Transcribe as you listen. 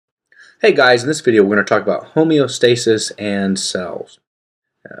Hey guys, in this video we're going to talk about homeostasis and cells.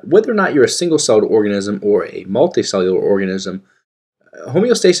 Whether or not you're a single-celled organism or a multicellular organism,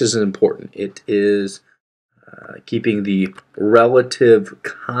 homeostasis is important. It is keeping the relative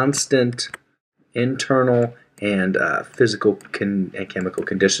constant internal and physical and chemical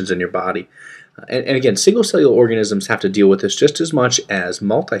conditions in your body. And again, single-cellular organisms have to deal with this just as much as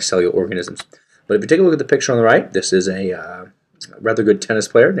multicellular organisms. But if you take a look at the picture on the right, this is a rather good tennis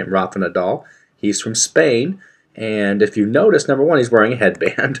player named Rafa Nadal. He's from Spain, and if you notice, number one, he's wearing a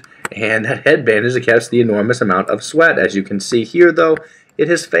headband, and that headband is to catch the enormous amount of sweat. As you can see here, though, it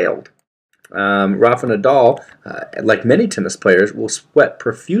has failed. Rafa Nadal, like many tennis players, will sweat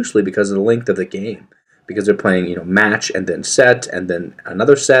profusely because of the length of the game, because they're playing, match and then set, and then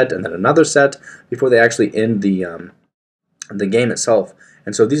another set, and then another set before they actually end the game itself.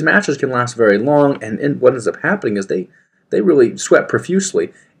 And so these matches can last very long, and what ends up happening is they really sweat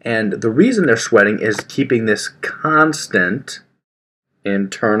profusely. And the reason they're sweating is keeping this constant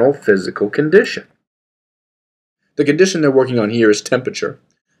internal physical condition. The condition they're working on here is temperature.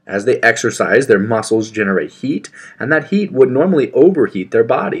 As they exercise, their muscles generate heat, and that heat would normally overheat their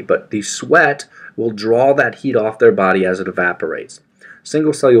body, but the sweat will draw that heat off their body as it evaporates.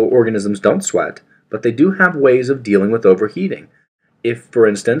 Single-cellular organisms don't sweat, but they do have ways of dealing with overheating. If, for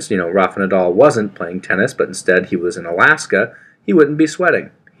instance, Rafa Nadal wasn't playing tennis, but instead he was in Alaska, he wouldn't be sweating.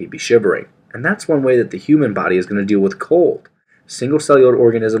 He'd be shivering. And that's one way that the human body is going to deal with cold. Single-cellular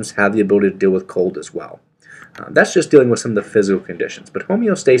organisms have the ability to deal with cold as well. That's just dealing with some of the physical conditions. But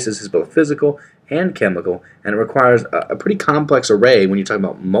homeostasis is both physical and chemical, and it requires a pretty complex array when you talk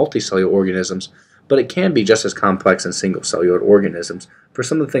about multicellular organisms, but it can be just as complex in single-cellular organisms for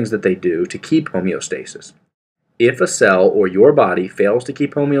some of the things that they do to keep homeostasis. If a cell or your body fails to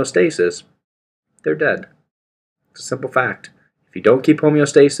keep homeostasis, they're dead. It's a simple fact. If you don't keep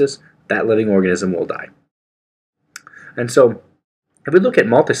homeostasis, that living organism will die. And so, if we look at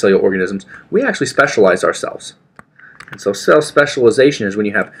multicellular organisms, we actually specialize our cells. And so cell specialization is when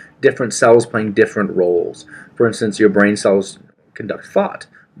you have different cells playing different roles. For instance, your brain cells conduct thought.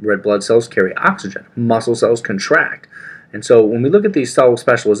 Red blood cells carry oxygen. Muscle cells contract. And so when we look at these cell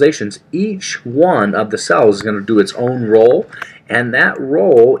specializations, each one of the cells is going to do its own role, and that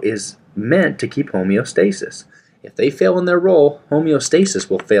role is meant to keep homeostasis. If they fail in their role, homeostasis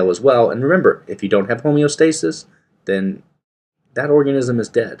will fail as well. And remember, if you don't have homeostasis, then that organism is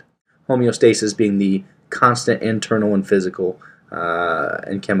dead. Homeostasis being the constant internal and physical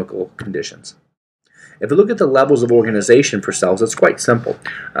and chemical conditions. If we look at the levels of organization for cells, it's quite simple.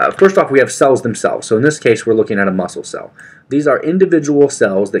 First off, we have cells themselves. So in this case, we're looking at a muscle cell. These are individual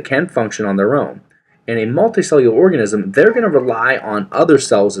cells that can function on their own. In a multicellular organism, they're going to rely on other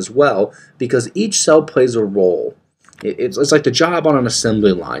cells as well because each cell plays a role. It's like the job on an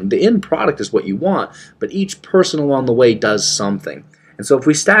assembly line. The end product is what you want, but each person along the way does something. And so if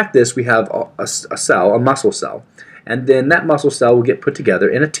we stack this, we have a cell, a muscle cell, and then that muscle cell will get put together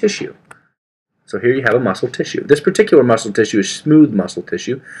in a tissue. So here you have a muscle tissue. This particular muscle tissue is smooth muscle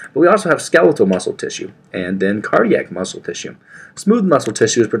tissue, but we also have skeletal muscle tissue and then cardiac muscle tissue. Smooth muscle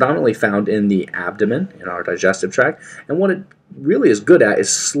tissue is predominantly found in the abdomen, in our digestive tract, and what it really is good at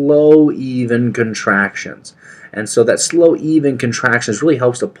is slow, even contractions. And so that slow, even contractions really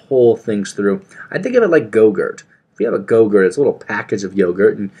helps to pull things through. I think of it like Go-Gurt. If you have a Go-Gurt, it's a little package of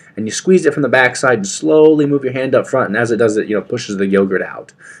yogurt, and you squeeze it from the backside and slowly move your hand up front, and as it does it, pushes the yogurt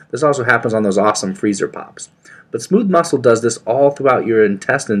out. This also happens on those awesome freezer pops. But smooth muscle does this all throughout your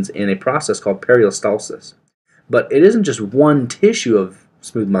intestines in a process called peristalsis. But it isn't just one tissue of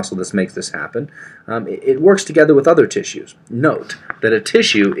smooth muscle that makes this happen. It works together with other tissues. Note that a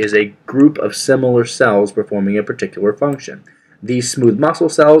tissue is a group of similar cells performing a particular function. These smooth muscle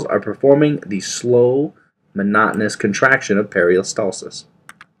cells are performing the slow, monotonous contraction of peristalsis.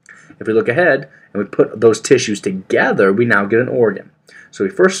 If we look ahead and we put those tissues together, we now get an organ. So we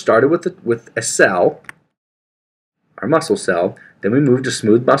first started with a cell, our muscle cell, then we moved to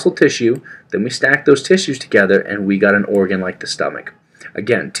smooth muscle tissue, then we stacked those tissues together and we got an organ like the stomach.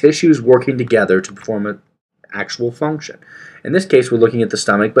 Again, tissues working together to perform an actual function. In this case, we're looking at the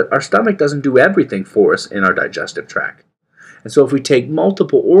stomach, but our stomach doesn't do everything for us in our digestive tract. And so if we take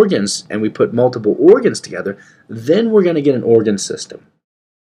multiple organs and we put multiple organs together, then we're going to get an organ system.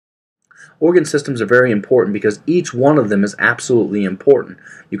 Organ systems are very important because each one of them is absolutely important.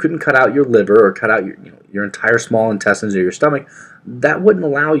 You couldn't cut out your liver or cut out your entire small intestines or your stomach. That wouldn't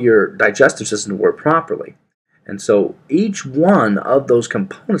allow your digestive system to work properly. And so each one of those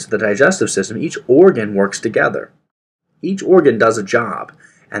components of the digestive system, each organ works together. Each organ does a job,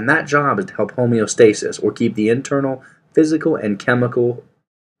 and that job is to help homeostasis or keep the internal physical and chemical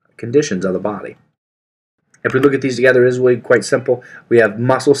conditions of the body. If we look at these together, it is really quite simple. We have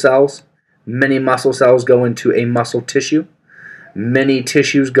muscle cells. Many muscle cells go into a muscle tissue. Many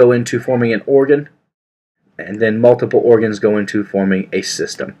tissues go into forming an organ. And then multiple organs go into forming a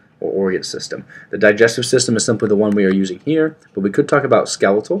system or organ system. The digestive system is simply the one we are using here, but we could talk about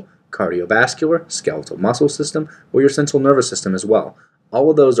skeletal, cardiovascular, skeletal muscle system, or your central nervous system as well. All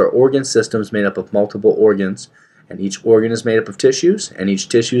of those are organ systems made up of multiple organs, and each organ is made up of tissues, and each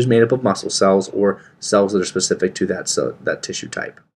tissue is made up of muscle cells or cells that are specific to that tissue type.